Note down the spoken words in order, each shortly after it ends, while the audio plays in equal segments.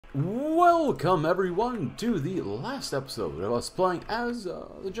Welcome everyone to the last episode of us playing as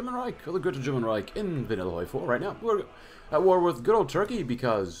the German Reich, or the Greater German Reich in vanilla Hoi4. Right now we're at war with good old Turkey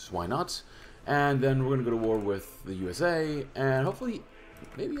because why not? And then we're going to go to war with the USA and hopefully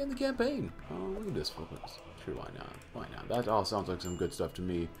maybe end the campaign. Look at this focus. Sure, why not? Why not? That all sounds like some good stuff to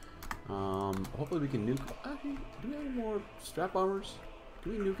me. Hopefully we can nuke. Actually, do we have any more strap bombers?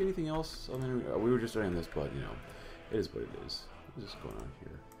 Can we nuke anything else? I mean, we were just starting this, but you know, it is what it is. What is going on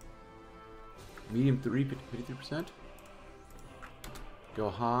here? Medium 53%. Go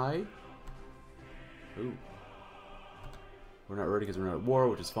high. Ooh. We're not ready because we're not at war,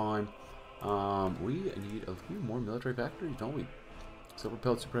 which is fine. We need a few more military factories, don't we?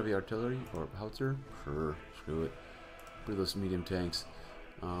 Self-propelled super heavy artillery or howitzer? Sure, screw it. Put those medium tanks.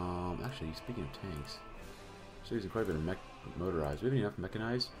 Actually, speaking of tanks, so using quite a bit of motorized. We have enough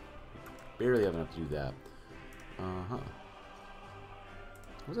mechanized? Barely have enough to do that. What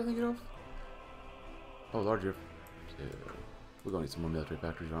was I thinking of? Oh, larger. We're going to need some more military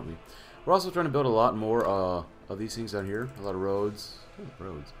factories, aren't we? We're also trying to build a lot more of these things down here. A lot of roads. Oh,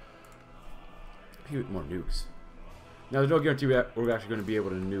 roads. A few more nukes. Now, there's no guarantee we're actually going to be able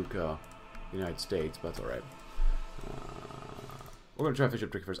to nuke the United States, but that's alright. We're going to try to fish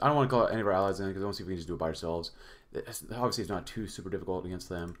up Turkey first. I don't want to call any of our allies in because I want to see if we can just do it by ourselves. Obviously, it's not too super difficult against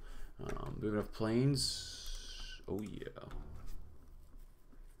them. Do we have enough planes? Oh, yeah.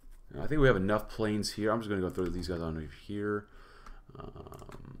 I think we have enough planes here. I'm just going to go throw these guys on over here.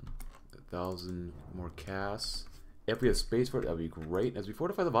 1,000 more casts. If we have space for it, that would be great. As we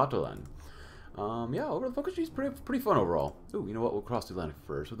fortify the Vaterland. Yeah, over the focus tree is pretty fun overall. Ooh, you know what? We'll cross the Atlantic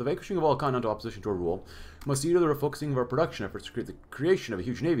first. With the vanquishing of all continental opposition to our rule, we must see to the refocusing of our production efforts to create the creation of a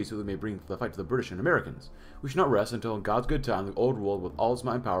huge navy so that we may bring the fight to the British and Americans. We should not rest until in God's good time the old world with all its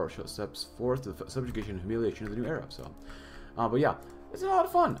might and power steps forth to the subjugation and humiliation of the new era. So, but yeah. It's a lot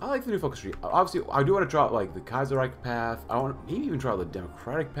of fun. I like the new focus tree. Obviously, I do want to try like the Kaiserreich path. I want to maybe even try the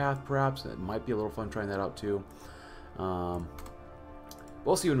Democratic path, perhaps. It might be a little fun trying that out too.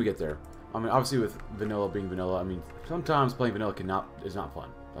 We'll see when we get there. I mean, obviously with vanilla being vanilla, I mean sometimes playing vanilla is not fun.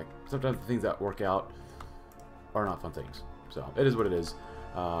 Like sometimes the things that work out are not fun things. So it is what it is.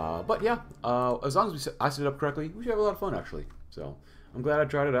 But yeah, as long as I set it up correctly, we should have a lot of fun actually. So I'm glad I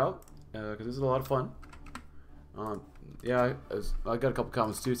tried it out because this is a lot of fun. Yeah, I got a couple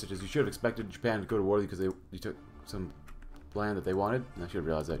comments too, such as you should have expected Japan to go to war because you took some land that they wanted. And I should have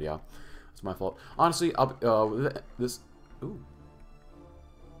realized that. Yeah, that's my fault. Honestly, let's go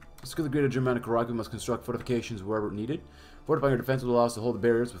to the Greater Germanic Reich. We must construct fortifications wherever needed. Fortifying our defense will allow us to hold the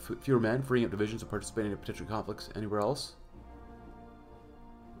barriers with fewer men, freeing up divisions to participate in potential conflicts anywhere else.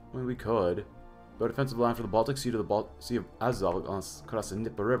 I mean, we could. But defensive line for the Baltic Sea to the Sea of Azov across the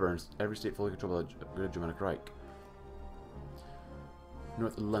Dnieper River, and every state fully controlled by the Greater Germanic Reich.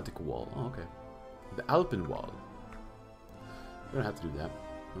 North Atlantic Wall. Oh, okay. The Alpen Wall. We don't have to do that.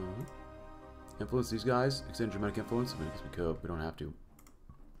 Influence these guys. Extend Germanic influence. I mean, I guess we could. We don't have to.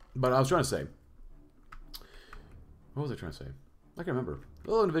 But I was trying to say. What was I trying to say? I can't remember.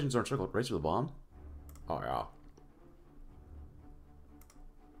 The little divisions are encircled. Race for the bomb. Oh, yeah.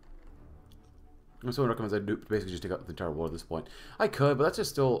 Someone recommends I do basically just take out the entire world at this point. I could, but that's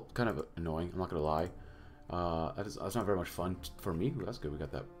just still kind of annoying. I'm not going to lie. That's not very much fun for me. Ooh, that's good. We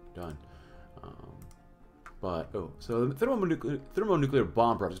got that done. So the thermonuclear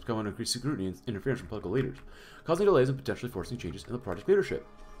bomb project has become under increased scrutiny and interference from political leaders, causing delays and potentially forcing changes in the project leadership.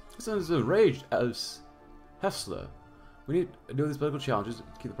 This is enraged as Hessler. We need to deal with these political challenges to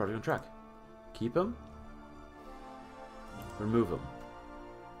keep the project on track. Keep him. Remove him.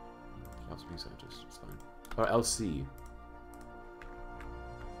 House being scientist. It's fine. Or LC.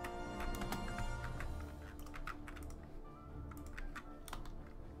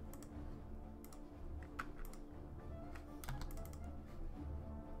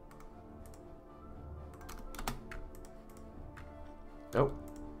 Oh.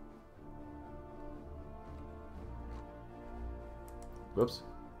 Whoops.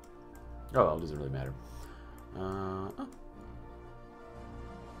 Oh, well, it doesn't really matter. Oh.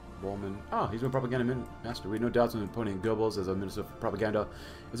 Bowman. Oh, he's doing propaganda master. We have no doubts on appointing Goebbels as a minister for propaganda.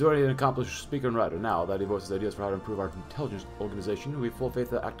 He's already an accomplished speaker and writer. Now that he voices ideas for how to improve our intelligence organization, we have full faith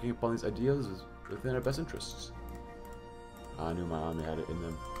that acting upon these ideas is within our best interests. I knew my army had it in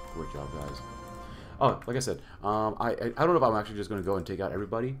them. Great job, guys. Oh, like I said, I don't know if I'm actually just going to go and take out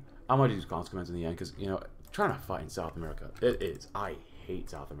everybody. I might use consequence in the end because, you know, trying to fight in South America, it is. I hate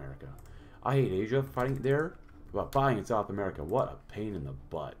South America. I hate Asia fighting there, but fighting in South America, what a pain in the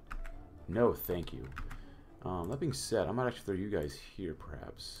butt. No, thank you. That being said, I might actually throw you guys here,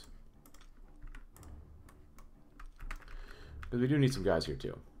 perhaps. Because we do need some guys here,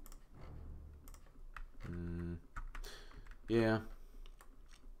 too. Yeah.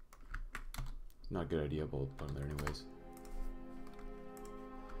 It's not a good idea, but we'll put them there anyways.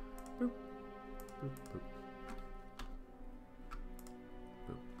 Boop. Boop, boop.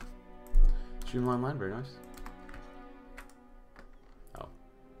 Boop. Streamline line, very nice. Oh.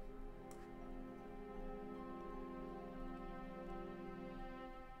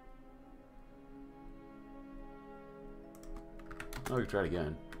 Oh, we can try it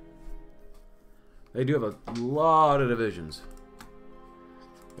again. They do have a lot of divisions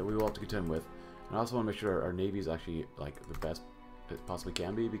that we will have to contend with. And I also want to make sure our Navy is actually like the best it possibly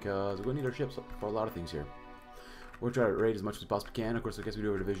can be, because we're going to need our ships for a lot of things here. We'll try to raid as much as we possibly can. Of course, I guess we do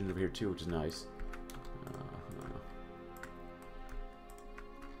have divisions over here too, which is nice.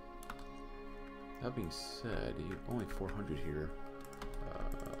 That being said, you have only 400 here.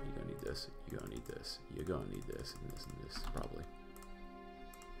 You're going to need this, you're going to need this, you're going to need this, and this, and this, probably.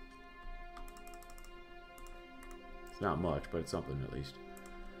 It's not much, but it's something at least.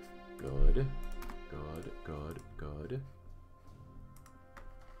 Good. Good, good, good.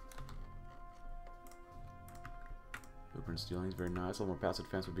 Blueprint stealing is very nice. A little more passive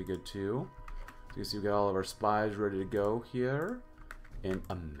defense would be good too. So you can see we got all of our spies ready to go here in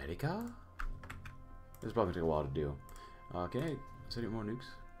America. This is probably gonna take a while to do. Can I send you more nukes?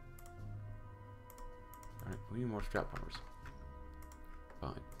 Alright, we need more strap bombers.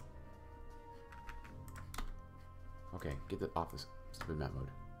 Fine. Okay, get that off this stupid map mode.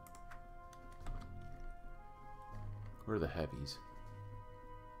 Where are the heavies?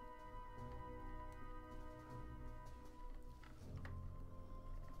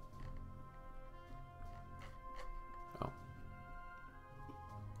 Oh.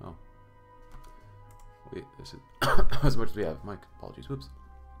 Oh. Wait, this is as much as we have. My apologies. Whoops.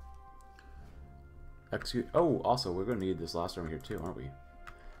 Execute. Oh, also, we're going to need this last room here too, aren't we?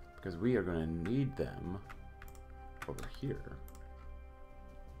 Because we are going to need them over here.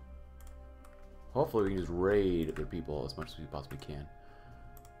 Hopefully we can just raid their people as much as we possibly can.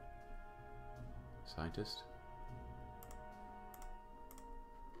 Scientist.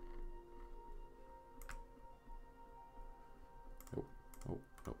 Oh, oh,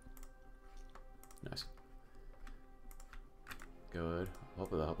 oh. Nice. Good.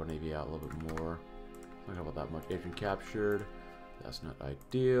 Hopefully that'll help our Navy out a little bit more. Not about that much. Agent captured. That's not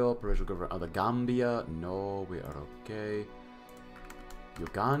ideal. Provisional government of the Gambia. No, we are okay.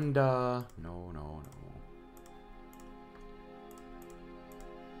 Uganda. No, no, no.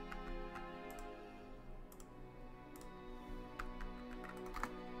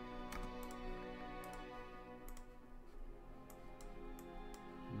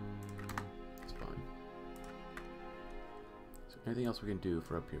 It's fine. Is there anything else we can do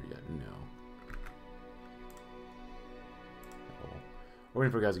for up here yet? No. We're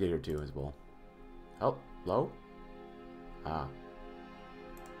waiting for guys to get here too as well. Oh, low? Ah.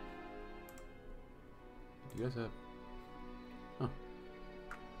 Do you guys have... Huh.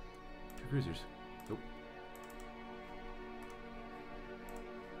 2 cruisers. Nope.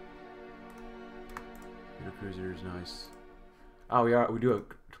 Torpedo cruisers, nice. Oh, we do have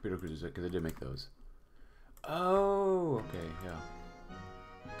torpedo cruisers because I did make those. Oh, okay, yeah.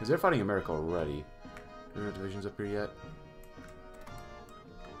 Because they're fighting America already. Do we have divisions up here yet?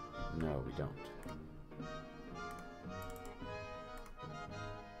 No, we don't.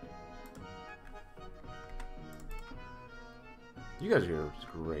 You guys are here, which is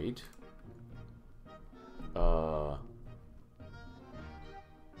great.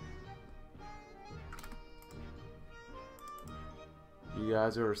 You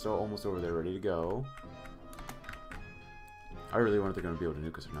guys are still almost over there, ready to go. I really wonder if they're going to be able to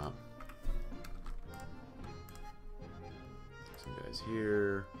nuke us or not. Some guys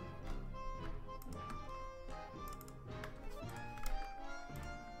here.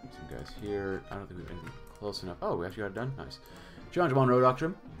 Some guys here. I don't think we have anything close enough. Oh, we actually got it done. Nice. Challenge Monroe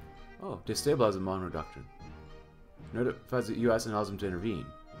Doctrine. Oh, destabilize the Monroe Doctrine. Notifies the U.S. and allows them to intervene.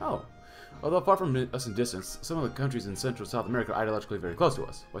 Oh. Although far from us in distance, some of the countries in Central South America are ideologically very close to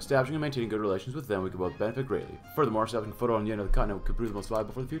us. By establishing and maintaining good relations with them, we could both benefit greatly. Furthermore, establishing a foothold on the end of the continent could prove the most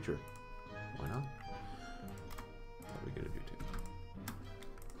viable for the future. Why not? What are we going to do too?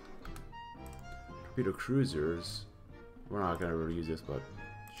 Torpedo cruisers. We're not going to really use this, but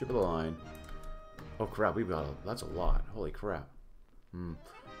ship of the line. Oh crap, we've got that's a lot. Holy crap. Hmm.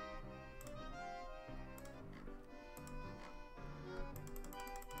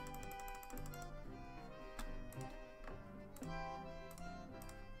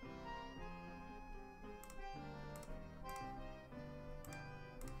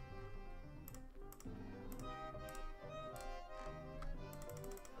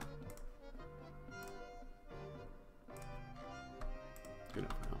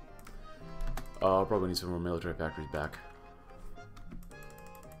 Probably need some more military factories back.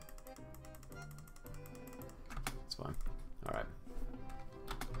 It's fine. Alright.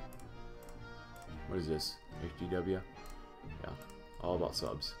 What is this? HGW? Yeah. All about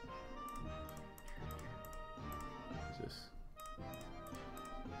subs. What is this?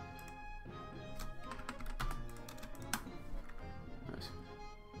 Nice.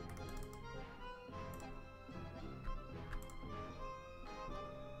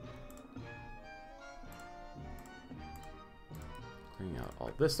 Cleaning out all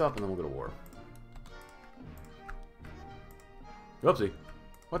this stuff and then we'll go to war. Oopsie.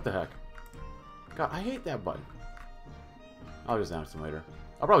 What the heck? God, I hate that button. I'll just annex them later.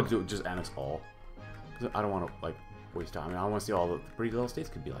 I'll probably do just annex all. Because I don't want to, like, waste time. I mean, I want to see all the pretty little states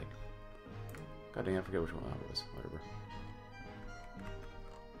could be like. God dang, I forget which one that was. Whatever.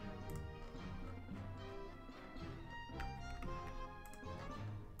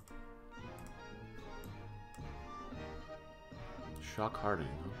 Shock hardening,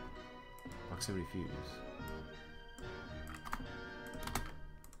 huh? Proximity fuse.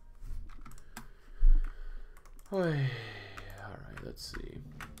 Alright, let's see.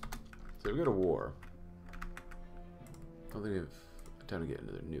 So we go to war. I don't think we have time to get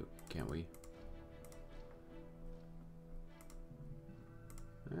into their nuke, can we?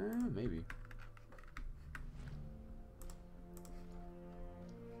 Maybe.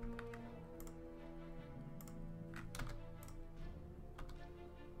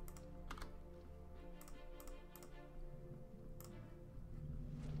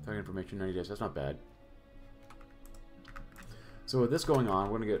 Target information 90 days. That's not bad. So with this going on,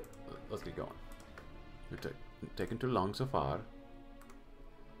 we're gonna get. Let's get going. We're taking too long so far.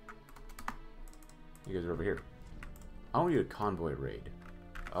 You guys are over here. I want you to convoy raid.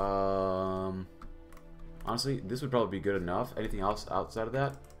 Honestly, this would probably be good enough. Anything else outside of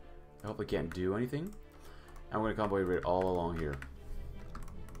that, I hope I can't do anything. And we're gonna convoy raid all along here.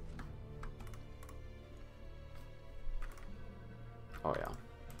 Oh yeah.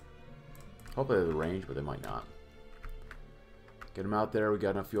 Hopefully they have the range, but they might not. Get them out there. We got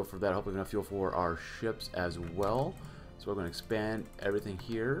enough fuel for that. Hopefully enough fuel for our ships as well. So we're going to expand everything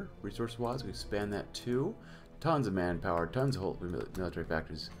here, resource-wise. We expand that too. Tons of manpower, tons of military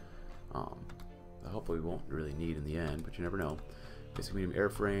factories. Hopefully we won't really need in the end, but you never know. Basic medium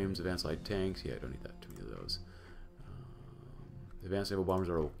airframes, advanced light tanks. Yeah, I don't need that. Too many of those. Advanced naval bombers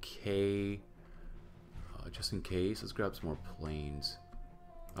are okay. Just in case, let's grab some more planes.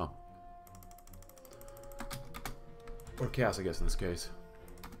 Oh. Or cast, I guess, in this case.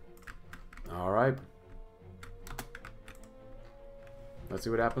 Alright. Let's see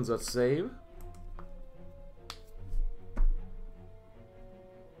what happens. Let's save.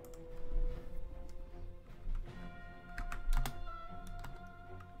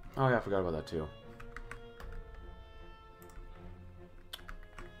 Oh yeah, I forgot about that too.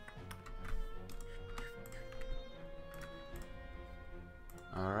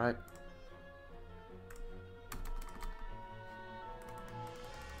 Alright.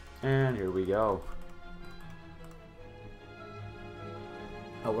 And here we go.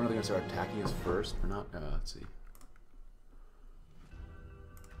 Oh, when are they going to start attacking us first? Or not? Let's see.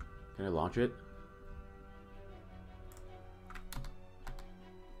 Can I launch it?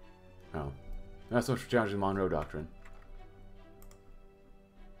 Oh. That's so much for challenging the Monroe Doctrine.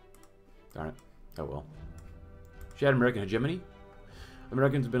 Darn it. Oh well. Shattered American hegemony.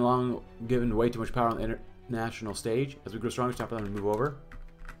 Americans have been long given way too much power on the international stage. As we grow stronger, it's time for them to move over.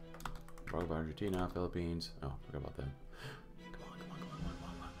 Paraguay, Argentina, Philippines. Oh, forgot about them. Come on, come on, come on, come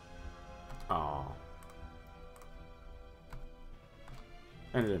on, come on. Oh.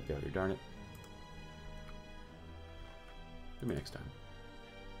 Ended in failure, darn it. Maybe next time.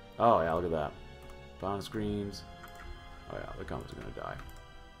 Oh, yeah, look at that. Bound screens. Oh, yeah, the combo's are going to die.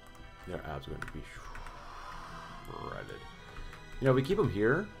 Their abs are going to be shredded. You know, if we keep them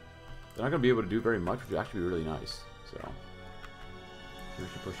here, they're not going to be able to do very much, which would actually be really nice. So, we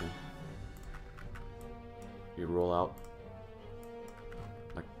should push in. You roll out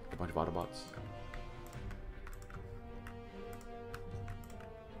like a bunch of Autobots.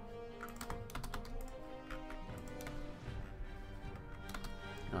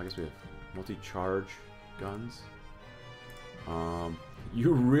 Oh, I guess we have multi-charge guns.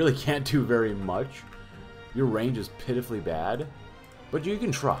 You really can't do very much. Your range is pitifully bad, but you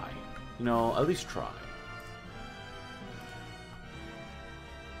can try. You know, at least try.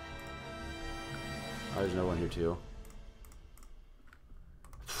 Oh, there's another one here too.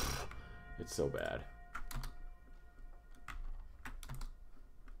 It's so bad.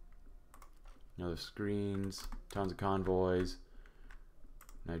 You know, the screens, tons of convoys.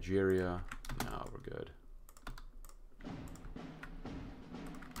 Nigeria. No, we're good.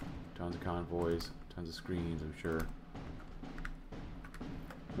 Tons of convoys, tons of screens, I'm sure.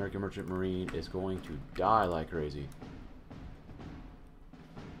 American Merchant Marine is going to die like crazy.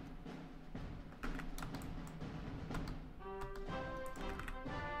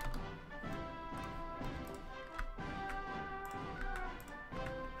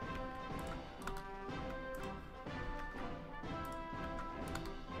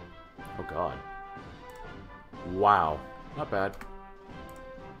 Oh god. Wow. Not bad.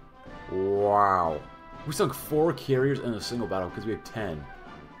 Wow. We sunk 4 carriers in a single battle because we have 10.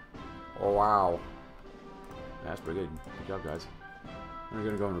 Oh, wow. That's pretty good. Good job, guys. We're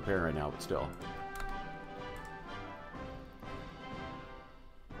going to go and repair right now, but still.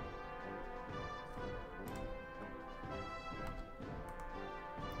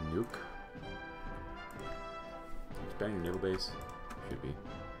 Nuke. Expanding your naval base. Should be.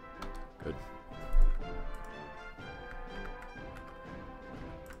 Good.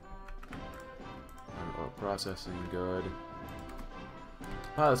 Processing, good.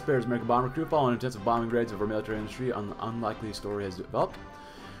 Pilot spares American bomber crew following intensive bombing raids of our military industry. An unlikely story has developed.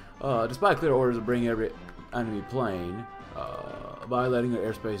 Despite clear orders to bring every enemy plane, by letting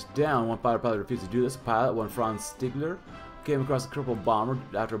their airspace down, one fighter pilot refused to do this. Pilot, one Franz Stigler, came across the crippled bomber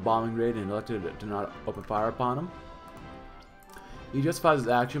after a bombing raid and elected to not open fire upon him. He justifies his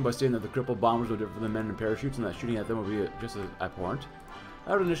action by stating that the crippled bombers were different than men in parachutes and that shooting at them would be just as abhorrent.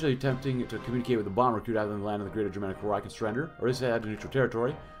 After initially attempting to communicate with the bomber crew rather than land on the Greater Germanic Reich and surrender, or at least head to neutral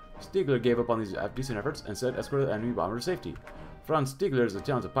territory, Stigler gave up on these decent efforts and instead escorted the enemy bomber to safety. Franz Stigler is a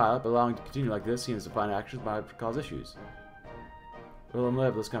talented pilot, but allowing to continue like this, he has defined actions might cause issues. Will and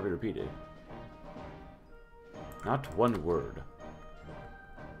live, this can't be repeated. Not one word.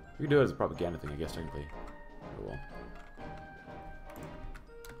 We can do it as a propaganda thing, I guess, technically. Oh well.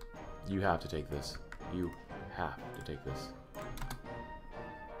 You have to take this. You have to take this.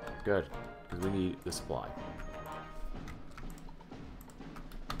 Good, because we need the supply.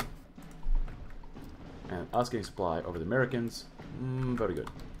 And us getting supply over the Americans, very good.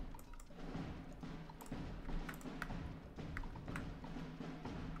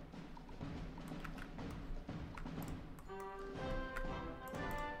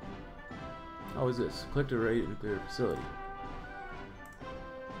 How is this? Click to raid nuclear facility.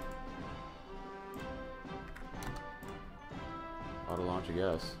 Auto launch, I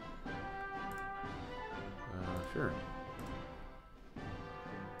guess. Sure.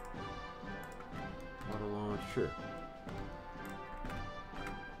 Auto launch, sure.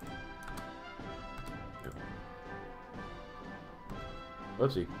 Yep.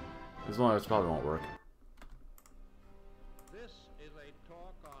 Oopsie. As long as it probably won't work. This is a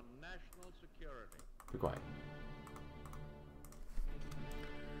talk on national security. Be quiet.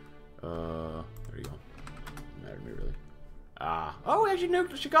 There you go. Doesn't matter to me, really. Ah. Oh, we actually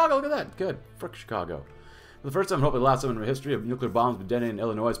nuked Chicago. Look at that. Good. Frick Chicago. For the first time, and hopefully last time in history, of nuclear bombs been detonated in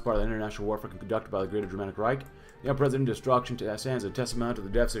Illinois as part of the international warfare conducted by the Greater Germanic Reich. The unprecedented destruction stands as a testament to the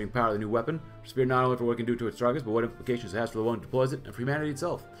devastating power of the new weapon, which is not only for what it can do to its targets, but what implications it has for the one who deploys it and for humanity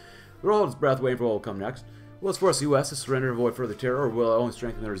itself. The world holds its breath waiting for what will come next. Will it force the U.S. to surrender and avoid further terror, or will it only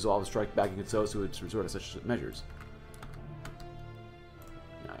strengthen their resolve to strike back against those who would resort to such measures?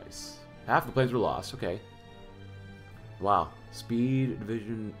 Nice. Half the planes were lost. Okay. Wow. Speed,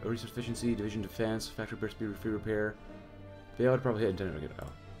 division, resource efficiency, division defense, factory repair, speed, free repair. They would probably hit intended to get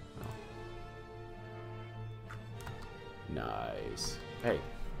out. Oh. Nice. Hey.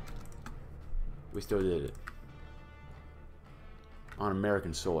 We still did it. On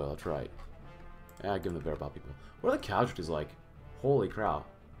American soil, that's right. Yeah, give them the bear paw people. What are the casualties like? Holy crow.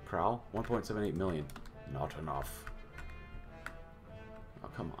 Crow? 1.78 million. Not enough. Oh,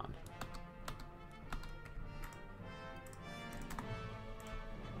 come on.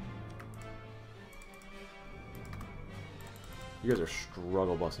 You guys are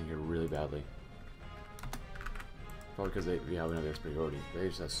struggle busting here really badly. Probably because we have another superiority. They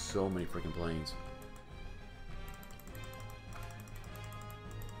just have so many freaking planes.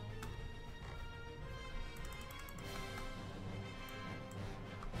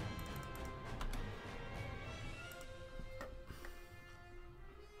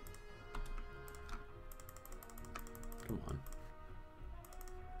 Come on.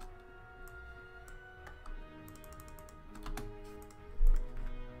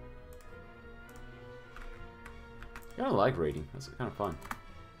 I kind of like raiding. That's kind of fun.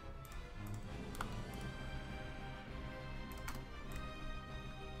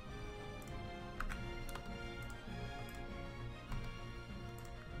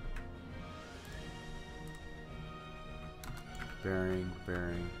 Repairing,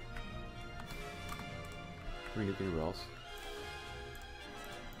 repairing. Can we nuke anywhere else?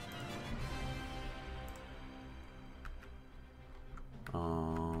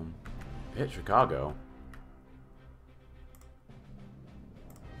 Hit Chicago.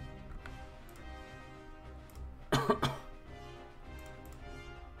 Why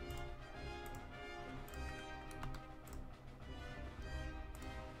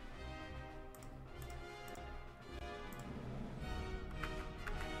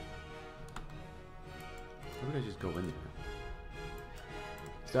don't I just go in there?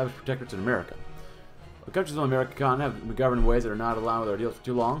 Establish protectorates in America. The countries on the American continent have been governed in ways that are not aligned with our ideals for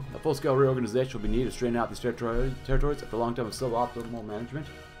too long. A full-scale reorganization will be needed to straighten out these territories after a long time of suboptimal management.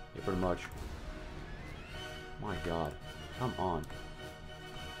 Yeah, pretty much. My God. Come on.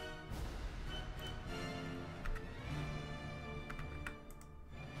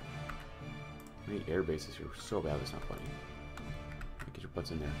 We need air bases here so bad it's not funny. Get your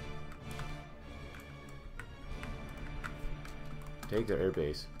butts in there. Take their air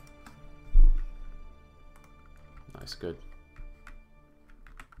base. Nice, good.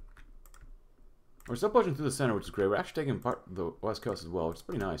 We're still pushing through the center, which is great. We're actually taking part of the west coast as well, which is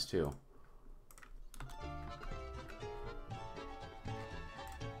pretty nice too.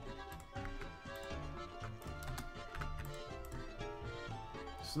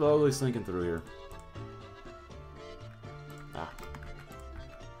 Slowly slinking through here. Ah.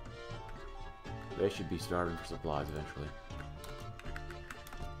 They should be starving for supplies eventually.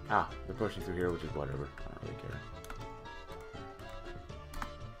 Ah, they're pushing through here, which is whatever. I don't really care.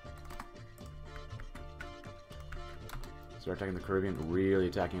 Start attacking the Caribbean, really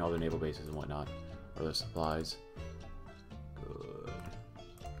attacking all their naval bases and whatnot. Or their supplies. Good.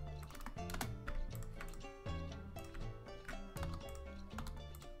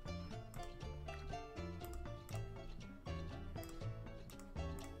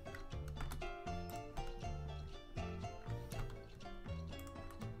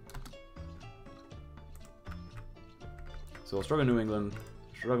 So we'll struggle in New England,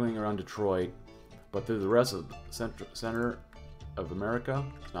 struggling around Detroit, but through the rest of the center of America,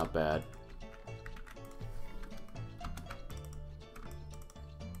 it's not bad.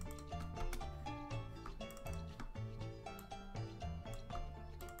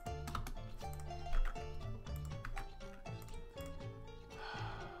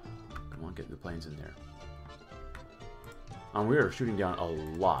 Come on, get the planes in there. We are shooting down a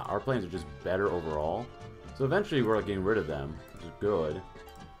lot. Our planes are just better overall. So eventually we're like getting rid of them, which is good.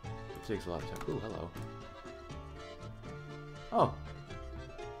 It takes a lot of time. Ooh, hello. Oh.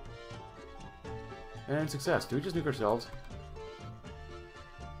 And success. Do we just nuke ourselves?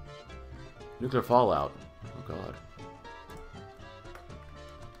 Nuclear fallout. Oh god.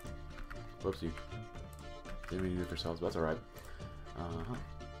 Whoopsie. Didn't mean to nuke ourselves, but that's alright. Uh-huh.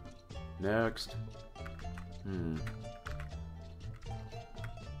 Next.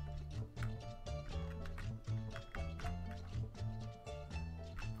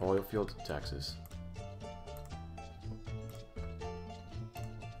 Oil fields, Texas.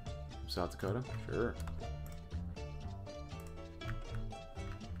 South Dakota? Sure.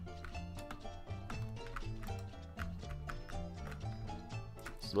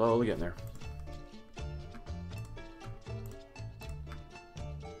 Slowly getting there.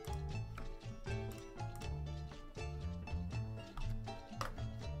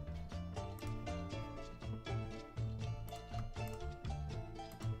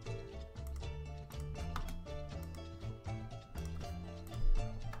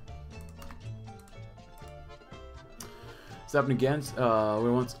 It's happened again.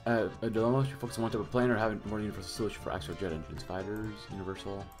 We want a dilemma. Should focus on one type of plane or have a more universal solution for axial jet engines. Fighters,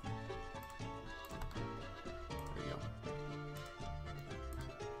 universal. There you go.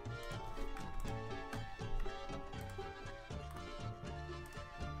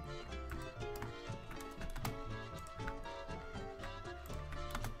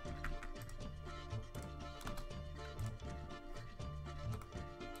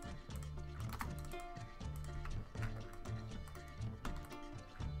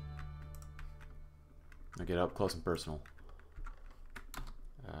 I get up close and personal.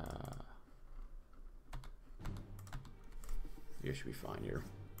 You should be fine here.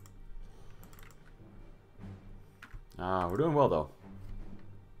 We're doing well though.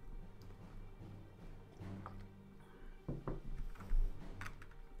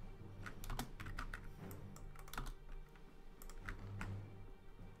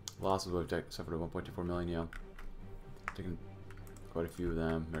 Losses we've suffered 1.24 million, yeah. Taking quite a few of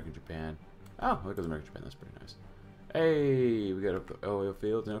them. American, Japan. Oh, look at the American Japan. That's pretty nice. Hey, we got oil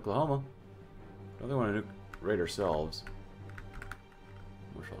fields in Oklahoma. Don't they want to nuke raid ourselves?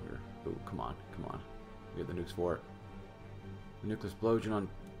 Much longer. Oh, come on, come on. We get the nukes for it. Nuclear explosion on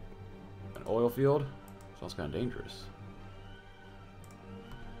an oil field? Sounds kind of dangerous.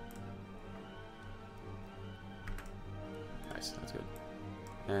 Nice, that's good.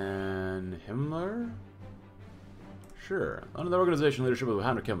 And Himmler? Sure. Under the organizational leadership of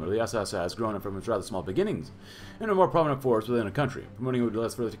Heinrich Himmler, the SS has grown from its rather small beginnings into a more prominent force within a country. Promoting it would let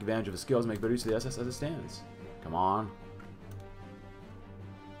us further take advantage of his skills and make better use of the SS as it stands. Come on.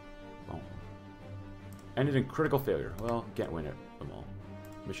 Oh. Ended in critical failure. Well, can't win it them all.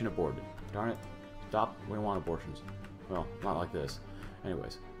 Mission aborted. Darn it. Stop. We don't want abortions. Well, not like this.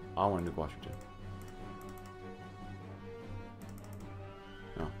 Anyways, I want to nuke Washington.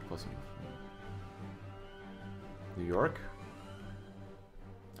 No, close enough. New York?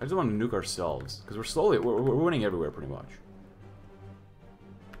 I just want to nuke ourselves, because we're winning everywhere pretty much.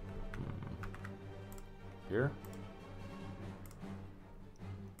 Here?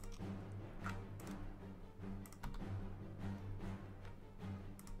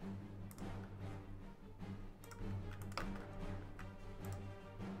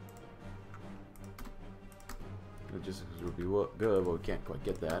 It just would be good, but we can't quite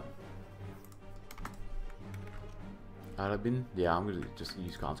get that. Adolf? Yeah, I'm gonna just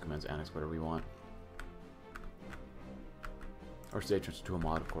use cons commands, annex whatever we want. Or state transfer to a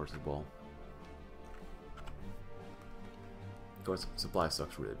mod, of course, as well. Of course, supply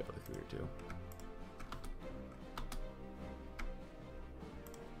sucks really badly through here too.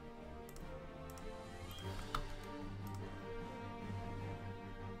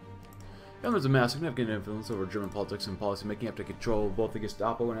 Himmler's amassed significant influence over German politics and policy making up to control both the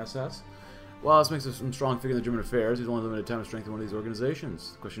Gestapo and SS. While this makes us a strong figure in the German affairs, he's only limited time to strengthen one of these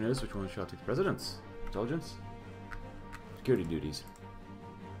organizations. The question is, which one shall take the precedence? Intelligence? Security duties.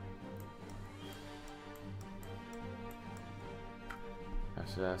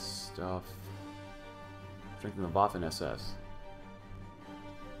 SS stuff. Strengthen the Waffen SS.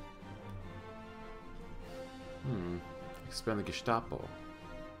 Expand the Gestapo.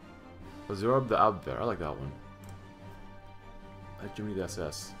 Absorb the Abwehr. I like that one. Let Jimmy the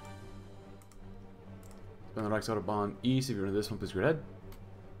SS. Spend the Reichsautobahn East. If you're into this one, please go ahead.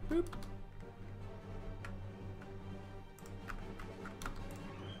 Boop.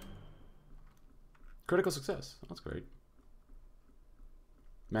 Critical success. That's great.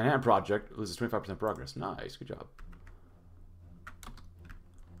 Manhattan Project loses 25% progress. Nice. Good job.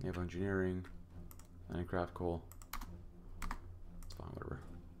 Naval Engineering. Handicraft coal. It's fine, whatever.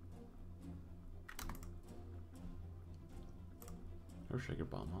 Or shaker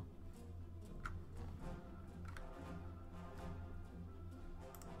bomb, huh?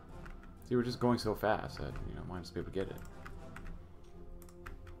 See, we're just going so fast that, you know, might just be able to get it.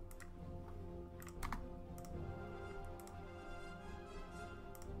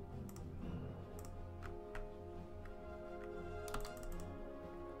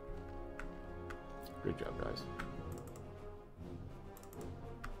 Great job, guys.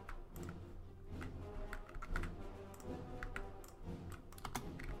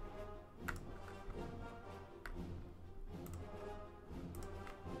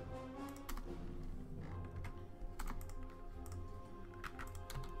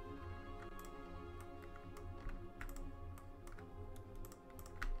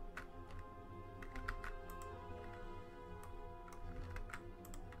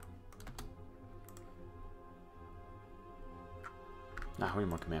 Nah, we need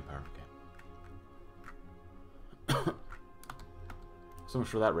more command power. Okay. So much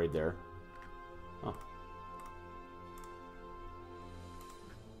for that raid there. Oh.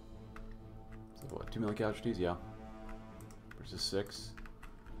 So what, 2 million casualties? Yeah. Versus 6.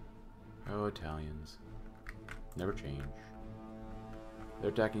 Oh, Italians. Never change.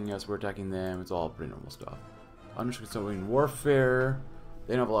 They're attacking us, we're attacking them. It's all pretty normal stuff. Understanding warfare.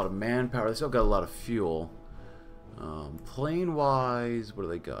 They don't have a lot of manpower. They still got a lot of fuel. Plane wise, what do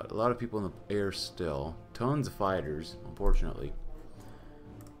they got? A lot of people in the air still. Tons of fighters, unfortunately.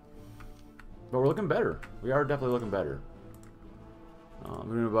 But we're looking better. We are definitely looking better. We're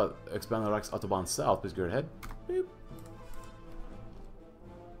going to about expand the Reichsautobahn south. Please go ahead. Boop.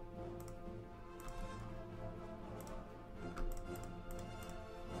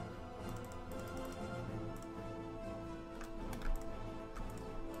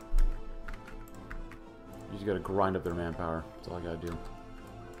 You just gotta grind up their manpower. That's all I gotta do.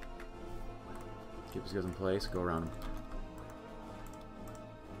 Keep these guys in place, go around them.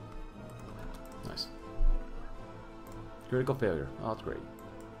 Nice. Critical failure. Oh, that's great.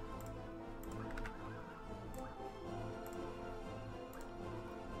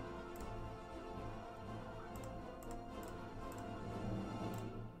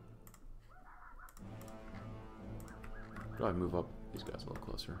 Do I move up these guys a little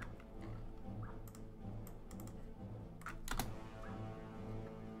closer?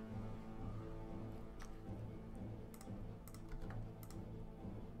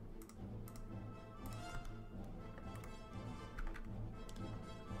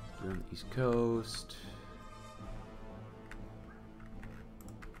 You're on the East Coast.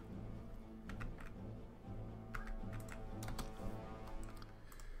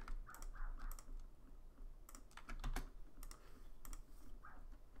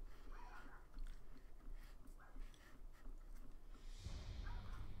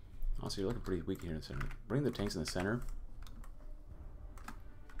 Honestly, you're looking pretty weak here in the center. Bring the tanks in the center.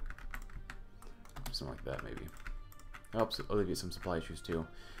 Something like that, maybe. Helps alleviate some supply issues, too.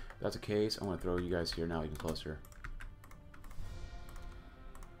 If that's the case, I'm going to throw you guys here now even closer.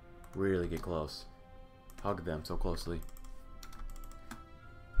 Really get close. Hug them so closely.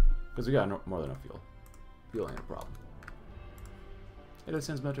 Because we got more than enough fuel. Fuel ain't a problem. Hey, that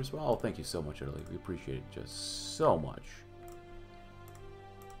sends Metro as well. Oh, thank you so much, Italy. We appreciate it just so much.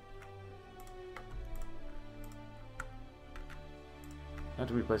 Not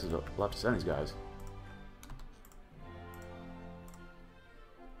too many places left to send these guys.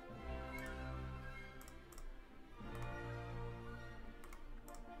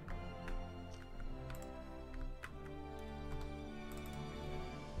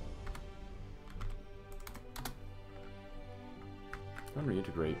 I'm gonna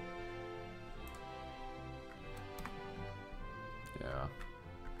reintegrate. Yeah.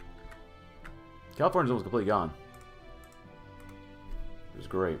 California's almost completely gone. It was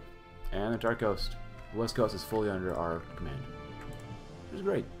great. And the entire coast. The west coast is fully under our command. It was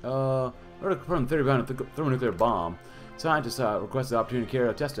great. In order to confirm the theory behind a thermonuclear bomb, scientists requested the opportunity to carry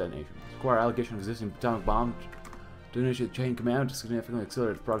out a test detonation. Acquire allegation of existing atomic bomb to initiate chain command to significantly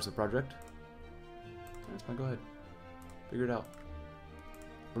accelerate the progress of the project. That's fine, go ahead. Figure it out.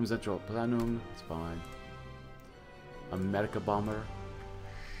 From Central Planum, it's fine. America bomber,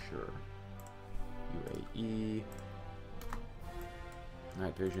 sure. UAE.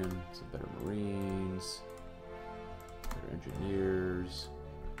 Night vision, some better Marines. Better engineers.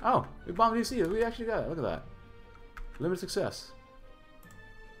 Oh, we bombed DC. We actually got it. Look at that. Limited success.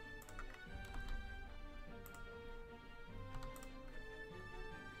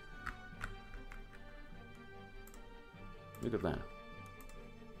 Look at that.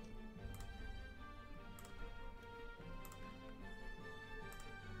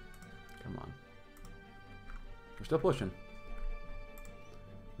 Come on. We're still pushing.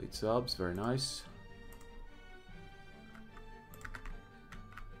 Lead subs, very nice.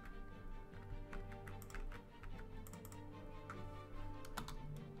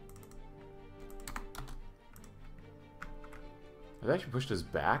 Have they actually pushed us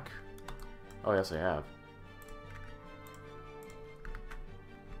back? Oh, yes, I have.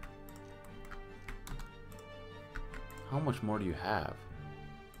 How much more do you have?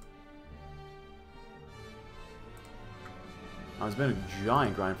 Oh, it's been a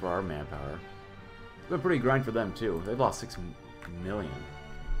giant grind for our manpower. It's been a pretty grind for them, too. They've lost 6 million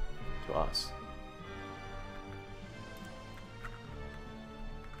to us.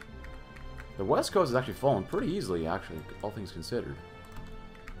 The West Coast has actually fallen pretty easily, actually, all things considered.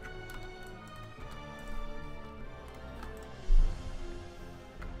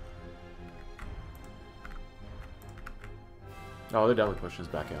 Oh, they're definitely pushing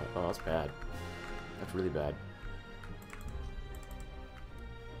us back out. Oh, that's bad. That's really bad.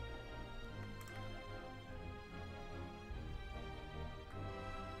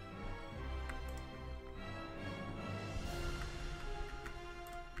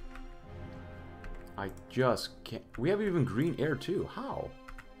 I just can't. We have even green air too. How?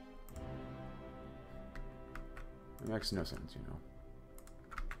 It makes no sense, you know.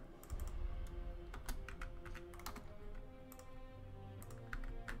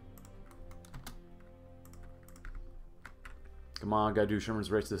 Come on, gotta do Sherman's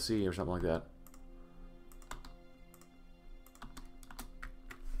Race to the Sea or something like that.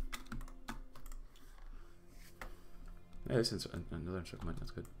 Hey, this is another instrument. That's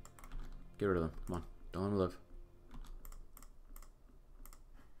good. Get rid of them. Come on. Don't let them live.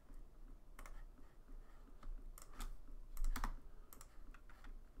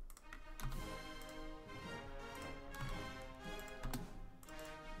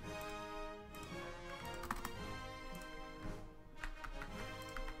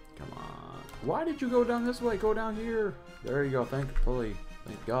 Come on. Why did you go down this way? Go down here. There you go. Thankfully.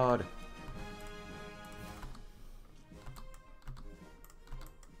 Thank God.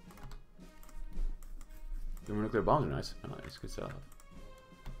 The nuclear bombs are nice. Oh, nice, good stuff.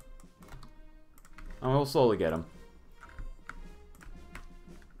 Oh, we'll slowly get them.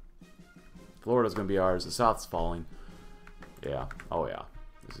 Florida's going to be ours. The South's falling. Yeah. Oh, yeah.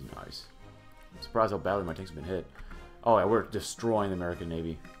 This is nice. I'm surprised how badly my tanks have been hit. Oh, yeah. We're destroying the American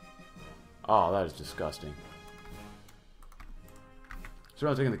Navy. Oh, that is disgusting. So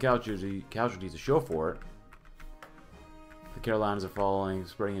I'm taking the casualties to show for it. The Carolinas are falling,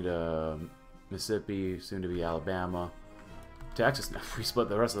 spreading into Mississippi, soon to be Alabama. Texas, now we split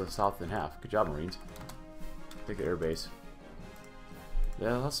the rest of the South in half. Good job, Marines. Take the air base.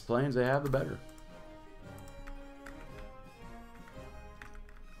 The less planes they have, the better.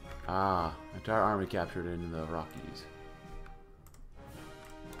 Ah, entire army captured in the Rockies.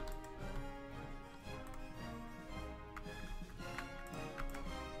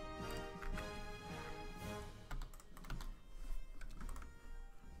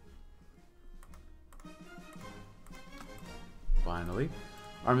 Finally.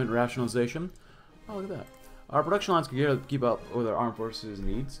 Armament rationalization. Oh, look at that. Our production lines can keep up with our armed forces'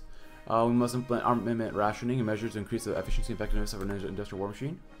 needs. We must implement armament rationing and measures to increase the efficiency and effectiveness of our industrial war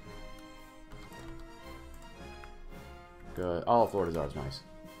machine. Good. All of Florida's ours. Nice.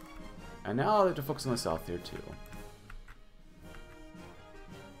 And now they have to focus on the south here, too.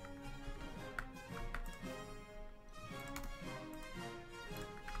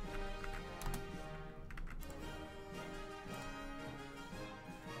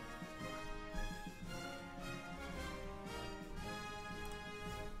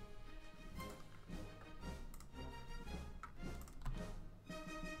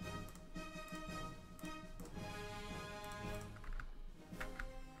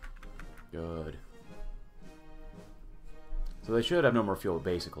 Good. So they should have no more fuel,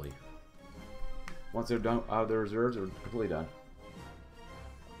 basically. Once they're done out of their reserves, they're completely done.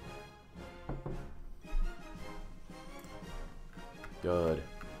 Good.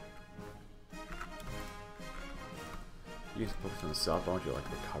 You can focus on the south. I want you to like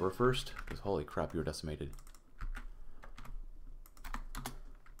recover first, because holy crap, you were decimated.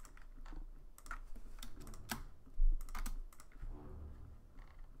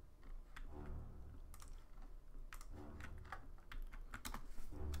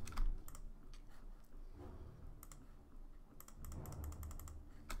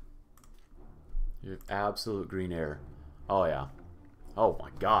 You have absolute green air. Oh yeah. Oh my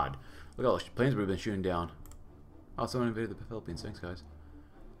god. Look at all the planes we've been shooting down. Oh, someone invaded the Philippines. Thanks, guys.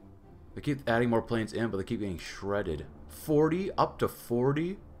 They keep adding more planes in, but they keep getting shredded. 40? Up to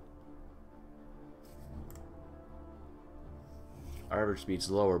 40? Our average speed's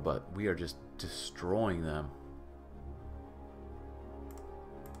lower, but we are just destroying them.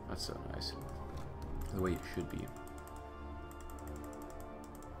 That's so nice. The way it should be.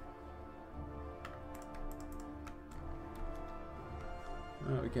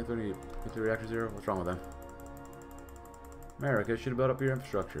 Oh, we can't throw any nuclear reactor zero? What's wrong with them? America should have built up your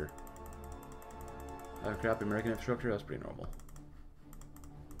infrastructure. Crappy American infrastructure? That's pretty normal.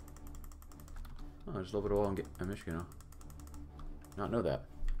 Oh, just a little bit of oil in Michigan, huh? Not know that.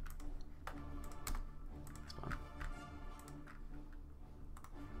 It's fine.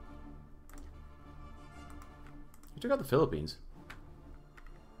 You took out the Philippines.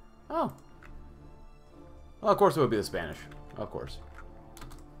 Oh. Well, of course it would be the Spanish. Of course.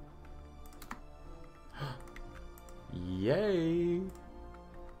 Yay!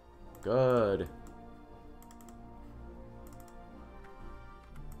 Good.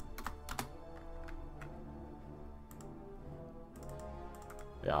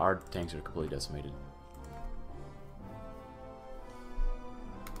 Yeah, our tanks are completely decimated.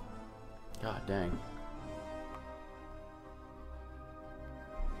 God dang.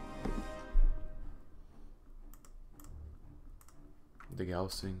 The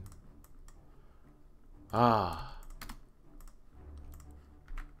housing. Ah.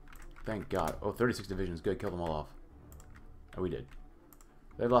 Thank God. Oh, 36 divisions. Good. Kill them all off. Oh, we did.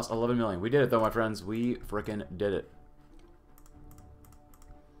 They've lost 11 million. We did it, though, my friends. We frickin' did it.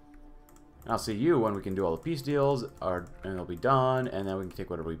 And I'll see you when we can do all the peace deals, and they'll be done, and then we can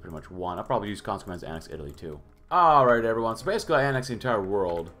take whatever we pretty much want. I'll probably use consequence to annex Italy, too. Alright, everyone. So basically, I annexed the entire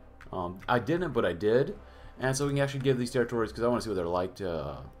world. I didn't, but I did. And so we can actually give these territories, because I want to see what they're like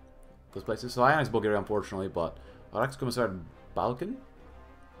to those places. So I annexed Bulgaria, unfortunately, but Alex Commissar Balkan?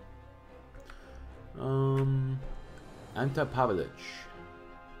 Anta Pavlich.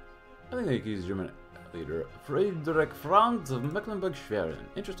 I think they could use German leader. Friedrich Franz of Mecklenburg-Schwerin.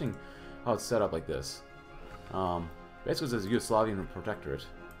 Interesting how it's set up like this. Basically it says Yugoslavian Protectorate.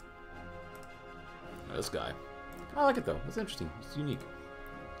 This guy. I like it though. It's interesting. It's unique.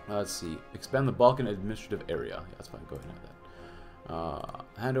 Let's see. Expand the Balkan administrative area. Yeah, that's fine. Go ahead and have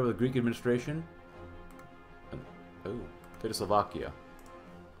that. Hand over the Greek administration. Oh, go to Slovakia.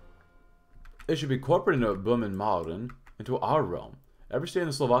 It should be incorporated into Böhmen-Mauren, into our realm. Every state in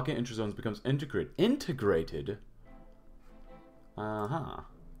the Slovakian interzones becomes integrated. Uh-huh.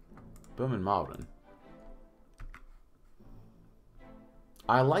 Böhmen-Mauren.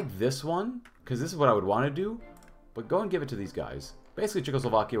 I like this one, because this is what I would want to do, but go and give it to these guys. Basically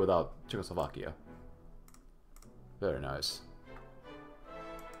Czechoslovakia without Czechoslovakia. Very nice.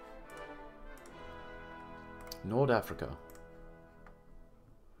 North Africa.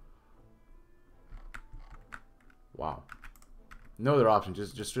 Wow. No other option,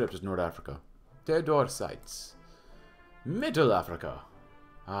 just straight up just North Africa. Theodor sites. Middle Africa.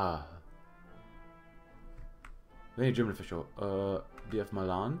 Ah. They need German official. BF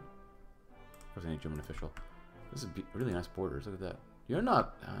Milan. Of course, they need German official. This is really nice borders. Look at that. You're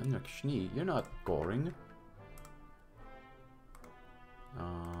not You're not Goring.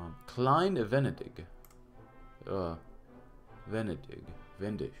 Klein Venedig. Venedig.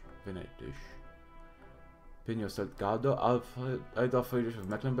 Pino Salgado, Adolf Friedrich of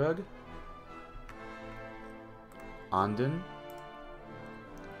Mecklenburg. Anden.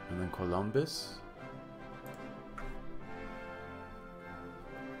 And then Columbus.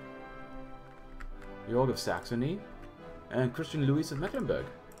 Georg of Saxony. And Christian Louis of Mecklenburg.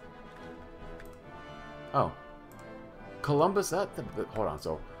 Oh. Columbus, hold on,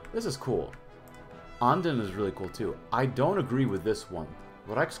 so this is cool. Anden is really cool too. I don't agree with this one.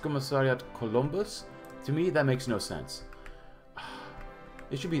 Reichskommissariat Columbus, to me that makes no sense.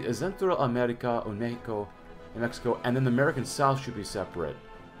 It should be Central America, Mexico, and then the American South should be separate.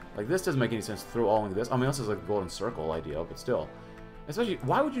 Like, this doesn't make any sense to throw all into this. I mean, this is like a golden circle idea, but still. Especially,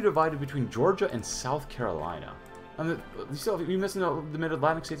 why would you divide it between Georgia and South Carolina? I mean, you're missing the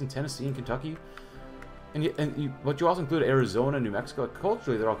Mid-Atlantic states and Tennessee and Kentucky. But you also include Arizona and New Mexico.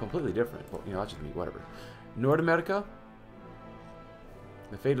 Culturally, they're all completely different. Well, you know, that's just me, whatever. North America?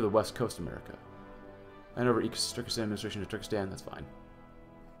 The fate of the West Coast America. And over Turkestan administration to Turkestan, that's fine.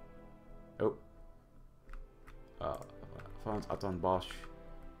 Oh. Franz Aton Bosch.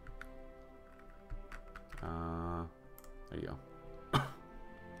 There you go.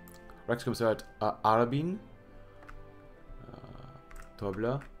 Reichskommissariat Arabin.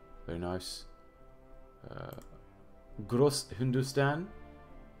 Tobler. Very nice. Gross Hindustan.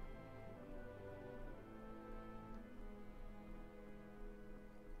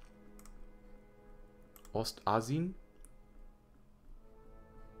 Ostasien.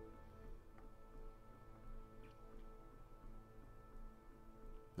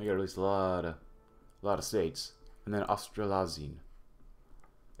 They got released a lot of states, and then Australazien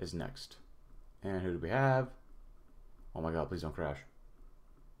is next. And who do we have? Oh my God! Please don't crash.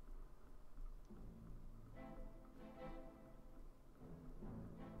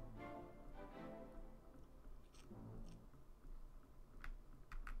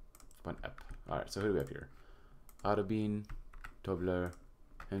 Alright, so who do we have here? Arabin, Tobler,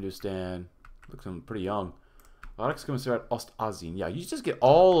 Hindustan. Looks pretty young. Reichskommissariat Ostasien. Yeah, you just get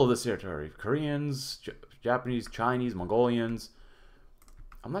all of this territory. Koreans, Japanese, Chinese, Mongolians.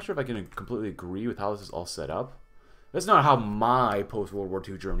 I'm not sure if I can completely agree with how this is all set up. That's not how my post-World War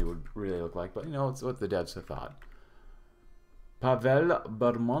II Germany would really look like, but you know, it's what the devs have thought. Pavel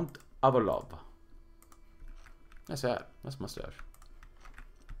Bermont Avalov. That's that. That's mustache.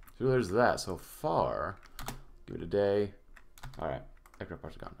 So there's that so far. Give it a day. Alright. Aircraft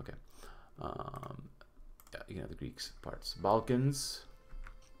parts are gone. Okay. Yeah, you can have the Greeks parts. Balkans.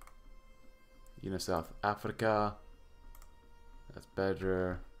 You know, South Africa. That's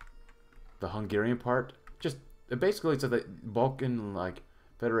better. The Hungarian part. Just basically it's a Balkan like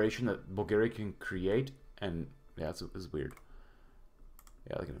federation that Bulgaria can create, and yeah, it's weird.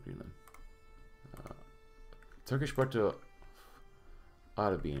 Yeah, I can agree with them. Turkish part to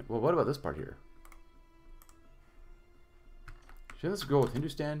Arabin. Well, what about this part here? Shouldn't this go with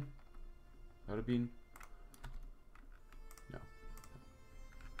Hindustan? Arabin? No.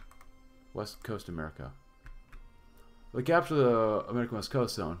 West Coast America. We capture the American West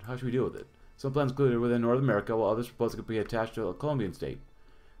Coast zone. How should we deal with it? Some plans included within North America, while others propose it could be attached to a Colombian state.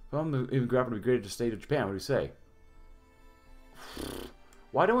 Some even graph to be created to the state of Japan. What do you say?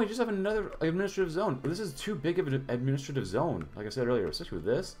 Why don't we just have another administrative zone? This is too big of an administrative zone. Like I said earlier, especially with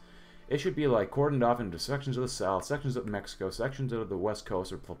this, it should be like cordoned off into sections of the South, sections of Mexico, sections of the West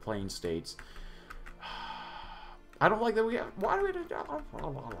Coast or plain states. I don't like that we have. Why do we do that?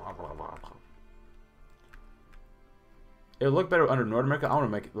 It would look better under North America. I want to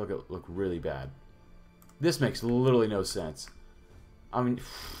make it look really bad. This makes literally no sense. I mean,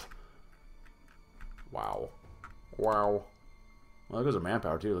 wow. Wow. Well, there goes our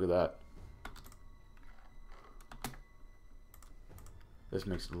manpower too. Look at that. This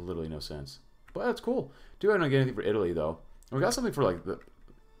makes literally no sense. But that's cool. Do I don't get anything for Italy, though. We got something for, like, the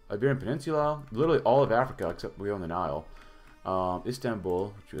Iberian Peninsula. Literally all of Africa, except we own the Nile.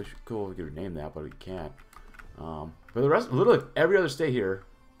 Istanbul, which is cool if we could rename that, but we can't. But the rest, literally every other state here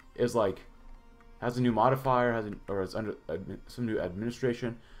is, like, has a new modifier, or is under some new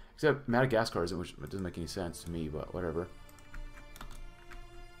administration. Except Madagascar isn't, which doesn't make any sense to me, but whatever.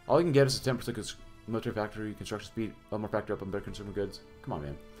 All you can get is a 10% military factory, construction speed, a lot more factory up on better consumer goods. Come on,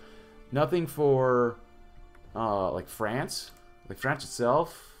 man. Nothing for, like, France. Like, France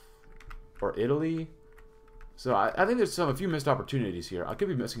itself. Or Italy. So, I think there's a few missed opportunities here. I could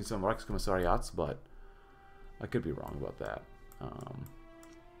be missing some Rex Commissariats, but I could be wrong about that.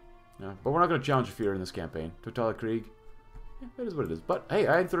 Yeah, but we're not going to challenge fear in this campaign. Total Krieg. Yeah, it is what it is. But, hey,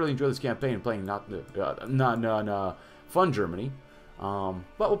 I thoroughly enjoyed this campaign playing fun Germany. But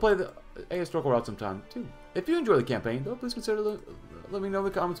we'll play a historical route sometime, too. If you enjoy the campaign, though, please consider let me know in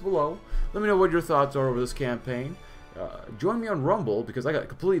the comments below. Let me know what your thoughts are over this campaign. Join me on Rumble, because I got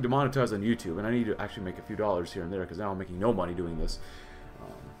completely demonetized on YouTube, and I need to actually make a few dollars here and there, because now I'm making no money doing this.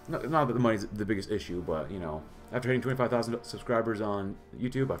 Not that the money's the biggest issue, but, you know, after hitting 25,000 subscribers on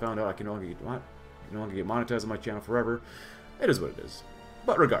YouTube, I found out I can no longer get monetized on my channel forever. It is what it is.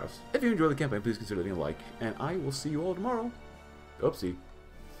 But regardless, if you enjoy the campaign, please consider leaving a like, and I will see you all tomorrow. Oopsie.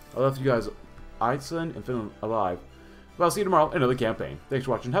 I left you guys Iceland and Finland alive. But I'll see you tomorrow in another campaign. Thanks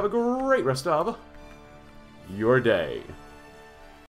for watching. Have a great rest of your day.